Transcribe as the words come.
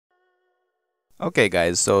Okay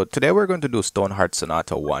guys, so today we're going to do Stoneheart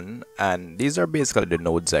Sonata 1, and these are basically the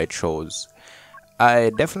nodes I chose.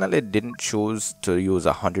 I definitely didn't choose to use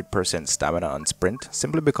 100% stamina on sprint,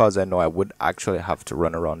 simply because I know I would actually have to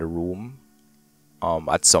run around the room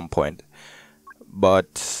at some point.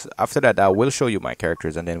 But after that, I will show you my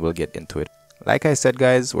characters and then we'll get into it. Like I said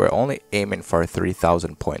guys, we're only aiming for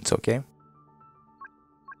 3,000 points, okay?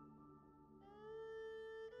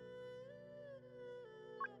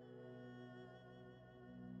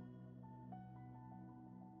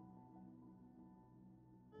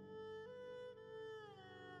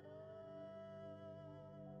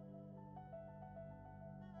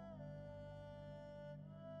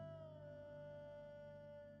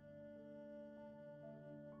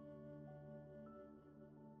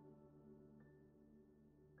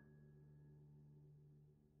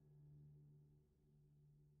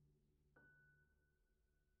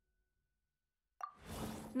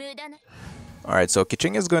 Alright, so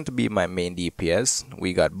Kiching is going to be my main DPS.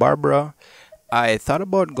 We got Barbara. I thought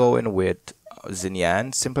about going with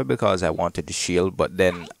Xinyan simply because I wanted the shield, but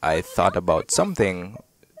then I thought about something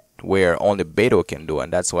where only Beidou can do,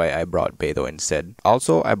 and that's why I brought Beidou instead.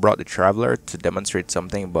 Also, I brought the Traveler to demonstrate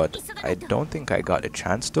something, but I don't think I got a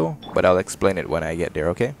chance to, but I'll explain it when I get there,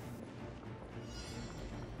 okay?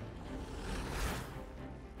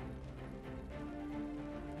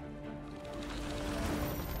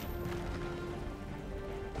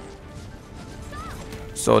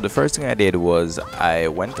 So the first thing I did was I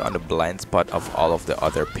went on the blind spot of all of the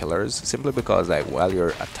other pillars, simply because like while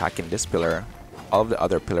you're attacking this pillar, all of the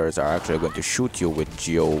other pillars are actually going to shoot you with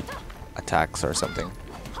geo attacks or something.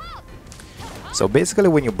 So basically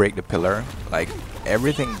when you break the pillar, like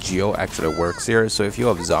everything geo actually works here. So if you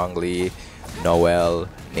have Zhongli, Noel,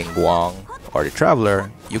 Ningguang, or the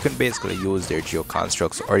Traveler, you can basically use their geo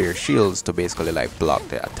constructs or your shields to basically like block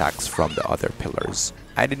the attacks from the other pillars.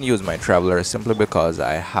 I didn't use my Traveler simply because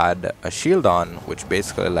I had a shield on, which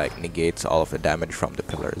basically like negates all of the damage from the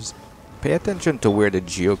pillars. Pay attention to where the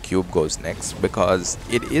Geo Cube goes next, because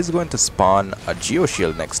it is going to spawn a Geo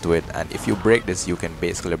Shield next to it, and if you break this you can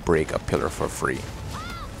basically break a pillar for free.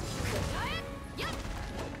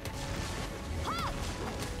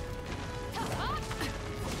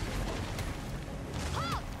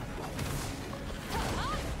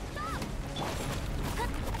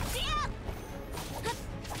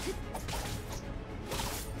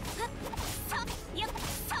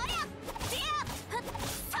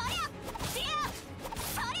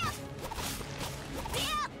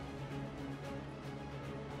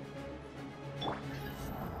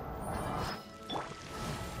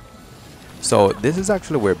 So this is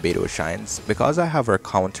actually where Beidou shines. Because I have her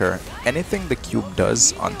counter, anything the cube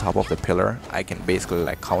does on top of the pillar, I can basically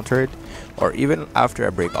like counter it. Or even after I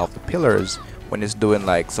break off the pillars, when it's doing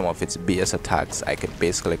like some of its BS attacks, I can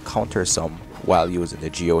basically counter some while using the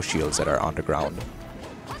Geo shields that are on the ground.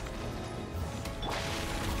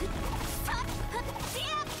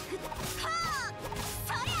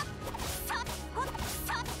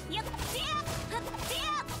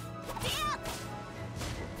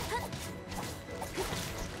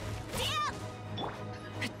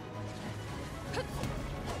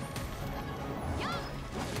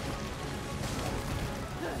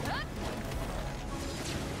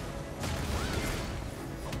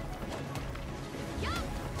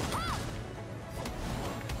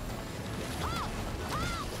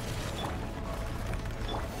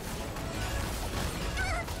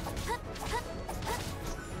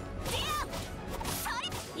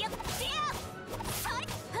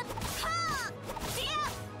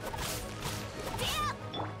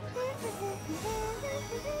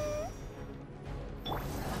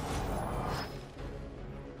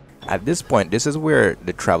 At this point, this is where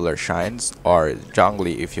the Traveler shines, or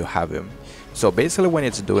Zhongli if you have him. So basically when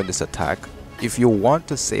it's doing this attack, if you want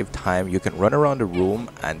to save time, you can run around the room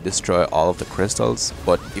and destroy all of the crystals.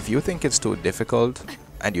 But if you think it's too difficult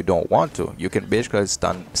and you don't want to, you can basically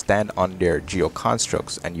stand on their geo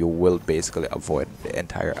constructs and you will basically avoid the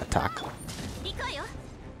entire attack.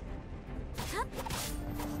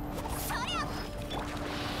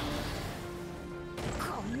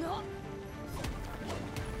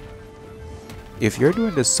 If you're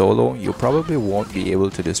doing this solo, you probably won't be able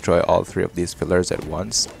to destroy all three of these pillars at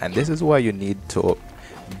once, and this is why you need to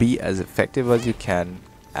be as effective as you can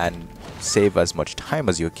and save as much time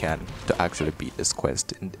as you can to actually beat this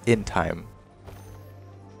quest in time.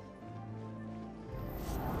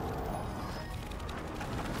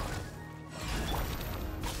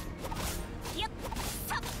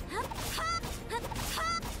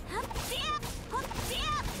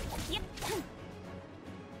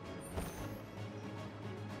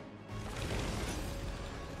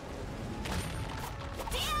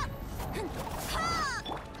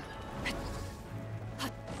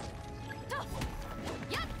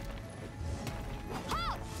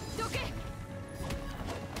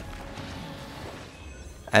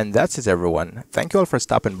 And that's it, everyone. Thank you all for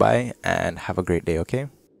stopping by and have a great day, okay?